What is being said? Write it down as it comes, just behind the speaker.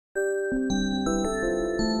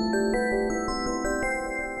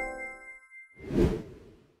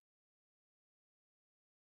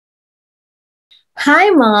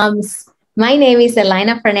Hi, moms. My name is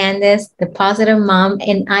Elayna Fernandez, the positive mom,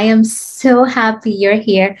 and I am so happy you're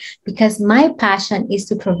here because my passion is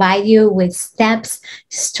to provide you with steps,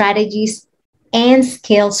 strategies, and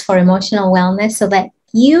skills for emotional wellness so that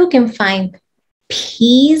you can find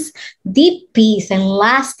peace, deep peace, and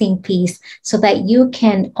lasting peace so that you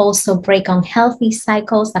can also break unhealthy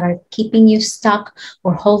cycles that are keeping you stuck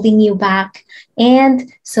or holding you back,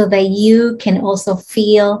 and so that you can also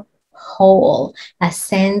feel whole, a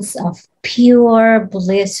sense of pure,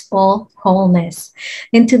 blissful wholeness.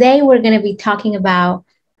 And today we're going to be talking about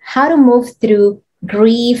how to move through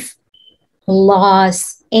grief,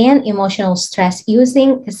 loss, and emotional stress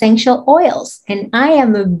using essential oils. And I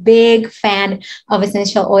am a big fan of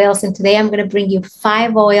essential oils. And today I'm going to bring you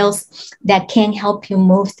 5 oils that can help you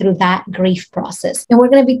move through that grief process. And we're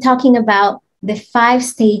going to be talking about the 5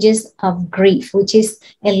 stages of grief, which is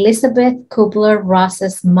Elizabeth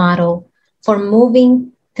Kübler-Ross's model for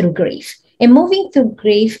moving through grief. And moving through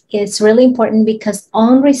grief is really important because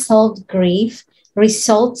unresolved grief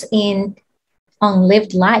results in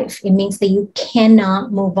unlived life. It means that you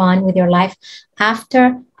cannot move on with your life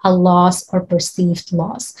after a loss or perceived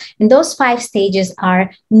loss. And those 5 stages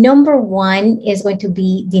are: number 1 is going to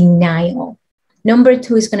be denial. Number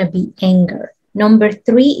 2 is going to be anger. Number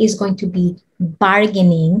 3 is going to be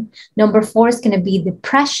bargaining. Number 4 is going to be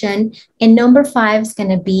depression. And number 5 is going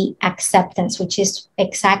to be acceptance, which is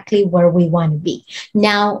exactly where we want to be.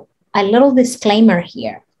 Now, a little disclaimer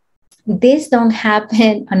here. This don't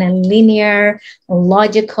happen on a linear,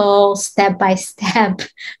 logical, step-by-step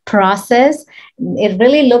process. It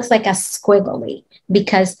really looks like a squiggly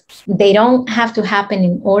because they don't have to happen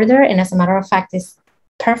in order. And as a matter of fact, it's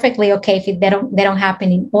perfectly okay if they don't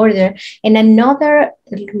happen in order. And another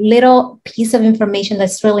little piece of information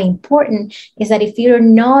that's really important is that if you're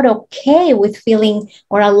not okay with feeling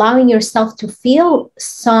or allowing yourself to feel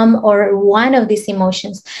some or one of these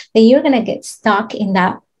emotions, then you're going to get stuck in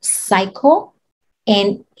that cycle,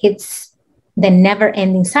 and it's the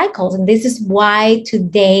never-ending cycles. And this is why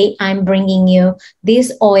today I'm bringing you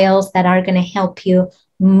these oils that are going to help you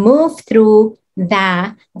move through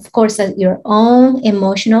that, of course, at your own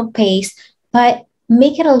emotional pace, but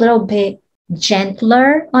make it a little bit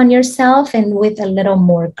gentler on yourself and with a little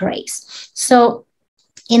more grace. So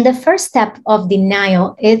in the first step of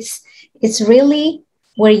denial, it's really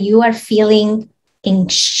where you are feeling in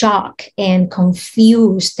shock and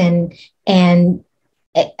confused and in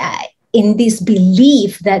this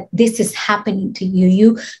belief that this is happening to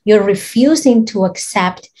you. You're refusing to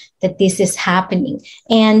accept that this is happening.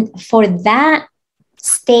 And for that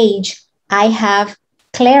stage, I have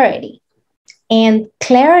clarity. And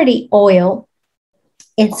clarity oil,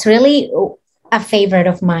 it's really a favorite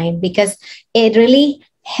of mine because it really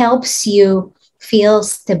helps you feel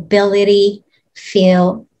stability,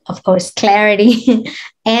 feel, of course, clarity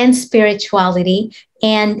and spirituality.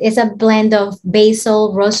 And it's a blend of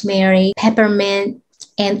basil, rosemary, peppermint,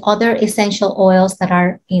 and other essential oils that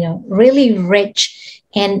are, really rich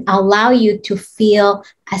and allow you to feel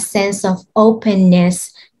a sense of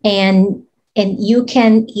openness. And you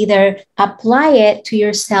can either apply it to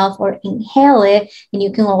yourself or inhale it, and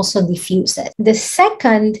you can also diffuse it. The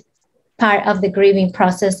second part of the grieving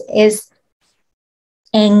process is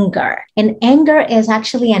anger. And anger is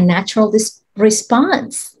actually a natural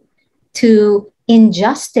response to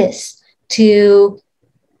injustice, to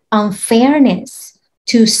unfairness,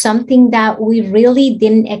 to something that we really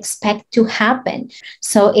didn't expect to happen.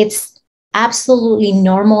 So it's absolutely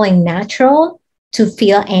normal and natural to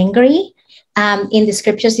feel angry. In the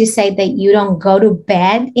scriptures, you say that you don't go to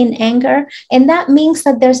bed in anger. And that means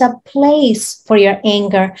that there's a place for your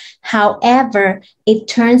anger. However, it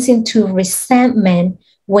turns into resentment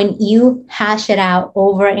when you hash it out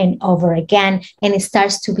over and over again, and it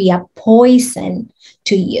starts to be a poison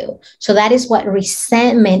to you. So that is what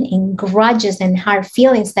resentment and grudges and hard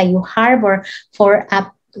feelings that you harbor for a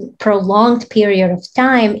prolonged period of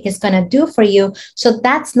time is going to do for you. So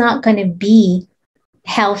that's not going to be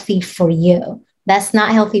healthy for you. That's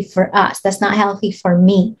not healthy for us. That's not healthy for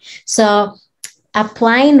me. So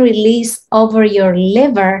applying release over your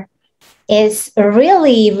liver is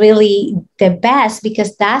really, really the best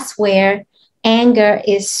because that's where anger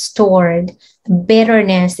is stored.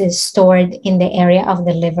 Bitterness is stored in the area of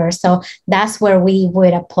the liver. So that's where we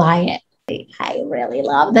would apply it. I really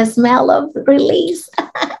love the smell of release.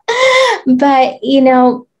 But,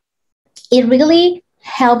 it really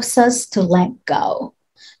helps us to let go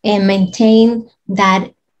and maintain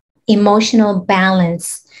that emotional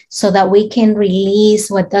balance so that we can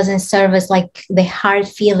release what doesn't serve us, like the hard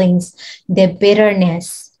feelings, the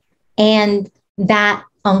bitterness, and that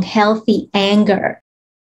unhealthy anger.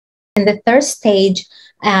 And the third stage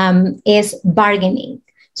is bargaining.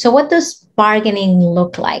 So what does bargaining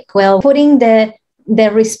look like? Well, putting the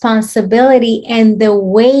responsibility and the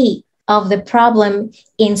weight of the problem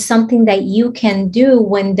in something that you can do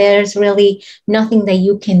when there's really nothing that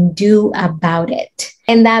you can do about it.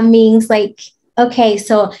 And that means like, okay,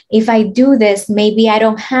 so if I do this, maybe I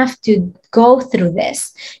don't have to go through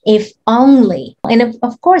this. If only. And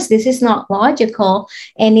of course, this is not logical.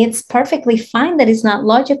 And it's perfectly fine that it's not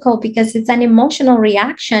logical because it's an emotional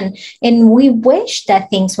reaction. And we wish that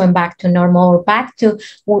things went back to normal or back to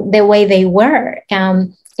the way they were.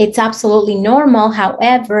 It's absolutely normal.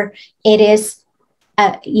 However, it is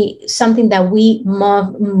something that we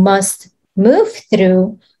must move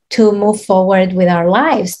through to move forward with our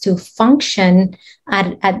lives, to function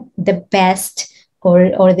at the best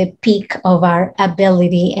or the peak of our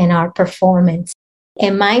ability and our performance.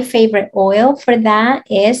 And my favorite oil for that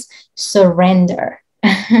is surrender.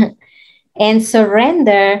 And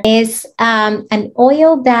surrender is an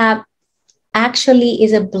oil that actually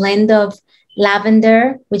is a blend of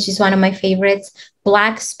lavender, which is one of my favorites,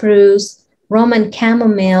 black spruce, Roman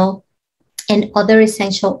chamomile, and other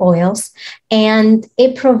essential oils. And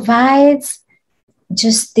it provides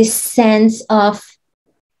just this sense of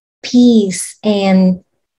peace and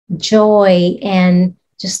joy and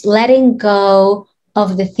just letting go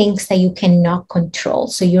of the things that you cannot control.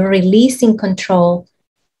 So you're releasing control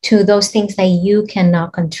to those things that you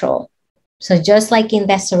cannot control. So just like in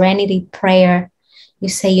the serenity prayer, you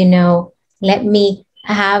say, let me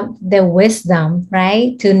have the wisdom,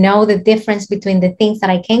 right? To know the difference between the things that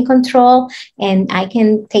I can control and I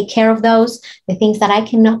can take care of those, the things that I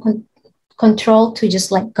cannot control, to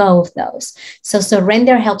just let go of those. So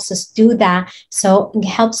surrender helps us do that. So it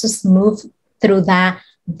helps us move through that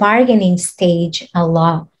bargaining stage a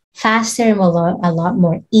lot faster and a lot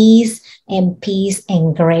more ease and peace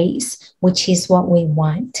and grace, which is what we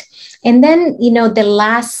want. And then, the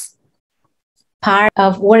last part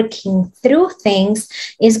of working through things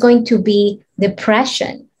is going to be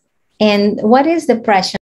depression. And what is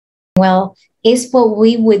depression? Well, it's what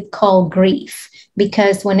we would call grief.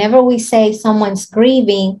 Because whenever we say someone's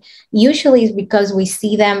grieving, usually it's because we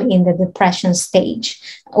see them in the depression stage.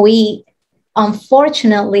 We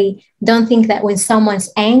unfortunately don't think that when someone's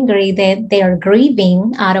angry that they are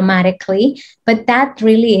grieving automatically, but that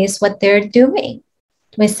really is what they're doing.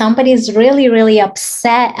 When somebody is really, really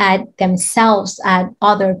upset at themselves, at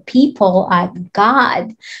other people, at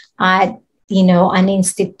God, at an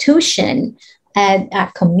institution, at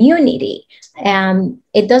a community,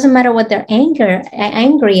 it doesn't matter what they're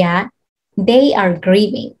angry at, they are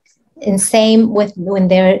grieving. And same with when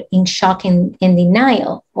they're in shock and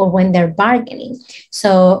denial, or when they're bargaining.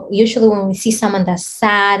 So usually when we see someone that's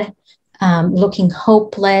sad, looking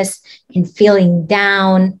hopeless and feeling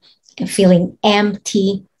down, and feeling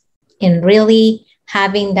empty and really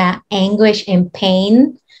having that anguish and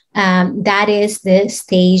pain, that is the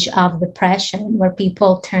stage of depression, where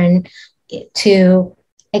people turn to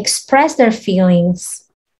express their feelings,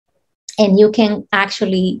 and you can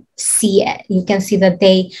actually see it. You can see that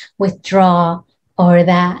they withdraw, or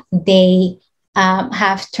that they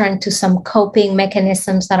have turned to some coping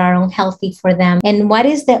mechanisms that are unhealthy for them. And what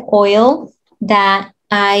is the oil that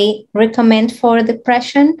I recommend for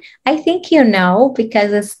depression? I think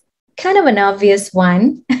because it's kind of an obvious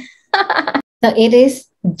one. So it is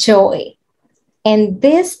joy. And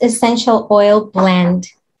this essential oil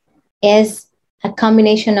blend is a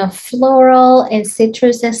combination of floral and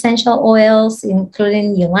citrus essential oils,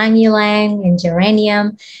 including ylang ylang and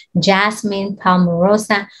geranium, jasmine,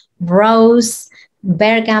 palmarosa, rose,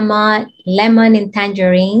 bergamot, lemon, and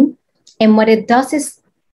tangerine. And what it does is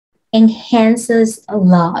enhances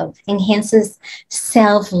love, enhances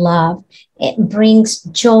self-love. It brings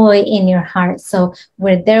joy in your heart. So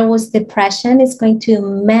where there was depression, it's going to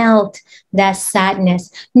melt that sadness,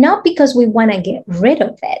 not because we want to get rid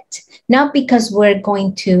of it, not because we're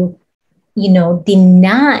going to,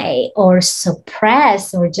 deny or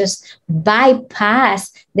suppress or just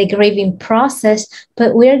bypass the grieving process,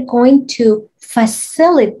 but we're going to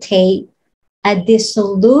facilitate a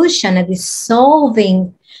dissolution, a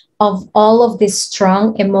dissolving of all of these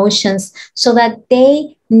strong emotions, so that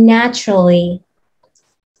they naturally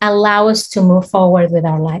allow us to move forward with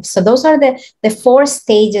our lives. So those are the 4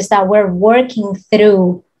 stages that we're working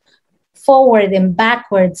through, forward and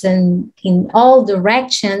backwards and in all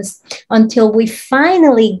directions, until we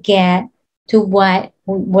finally get to where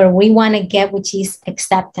we want to get, which is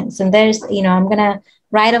acceptance. And there's, I'm going to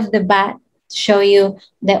right off the bat show you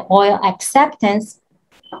the oil acceptance.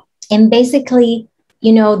 And basically,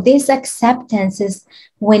 this acceptance is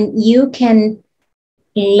when you can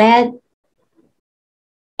let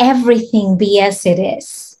everything be as it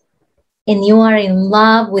is, and you are in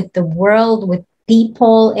love with the world, with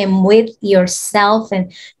people, and with yourself,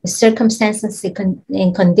 and the circumstances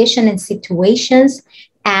and condition and situations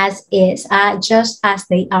as is, just as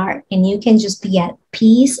they are. And you can just be at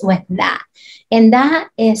peace with that. And that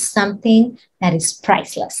is something that is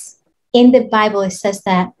priceless. In the Bible, it says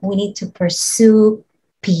that we need to pursue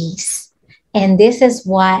peace. And this is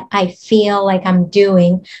what I feel like I'm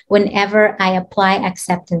doing whenever I apply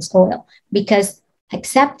acceptance oil, because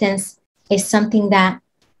acceptance is something that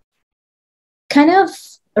kind of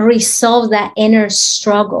resolves that inner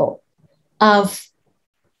struggle of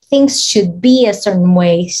things should be a certain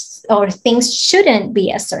way or things shouldn't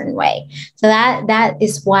be a certain way. So that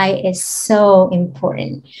is why it's so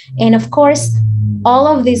important. And of course, all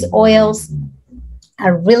of these oils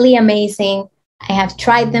are really amazing. I have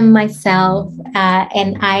tried them myself,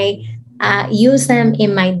 and I use them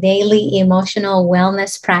in my daily emotional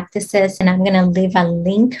wellness practices. And I'm going to leave a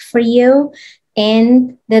link for you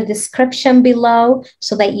in the description below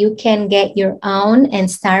so that you can get your own and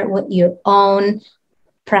start with your own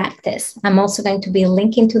practice. I'm also going to be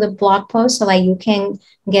linking to the blog post so that you can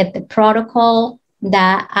get the protocol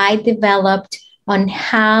that I developed on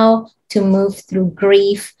how to move through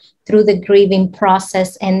grief, through the grieving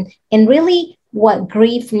process, and really what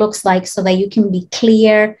grief looks like, so that you can be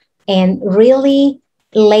clear and really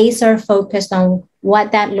laser focused on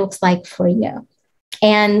what that looks like for you.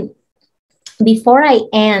 And before I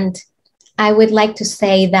end, I would like to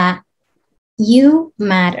say that you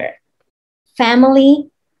matter. Family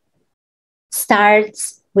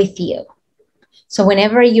starts with you. So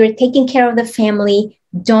whenever you're taking care of the family,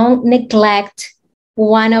 don't neglect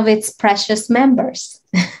one of its precious members.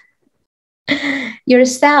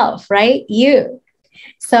 Yourself, right? You.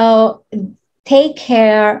 So take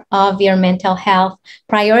care of your mental health,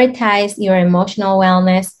 prioritize your emotional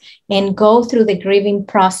wellness, and go through the grieving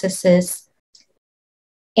processes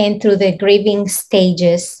and through the grieving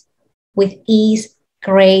stages with ease,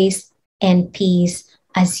 grace, and peace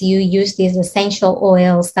as you use these essential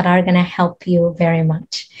oils that are going to help you very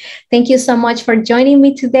much. Thank you so much for joining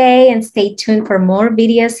me today, and stay tuned for more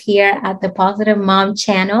videos here at the Positive Mom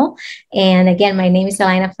channel. And again, my name is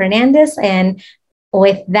Elayna Fernandez, and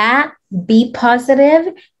with that, be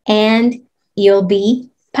positive and you'll be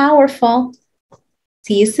powerful.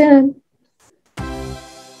 See you soon.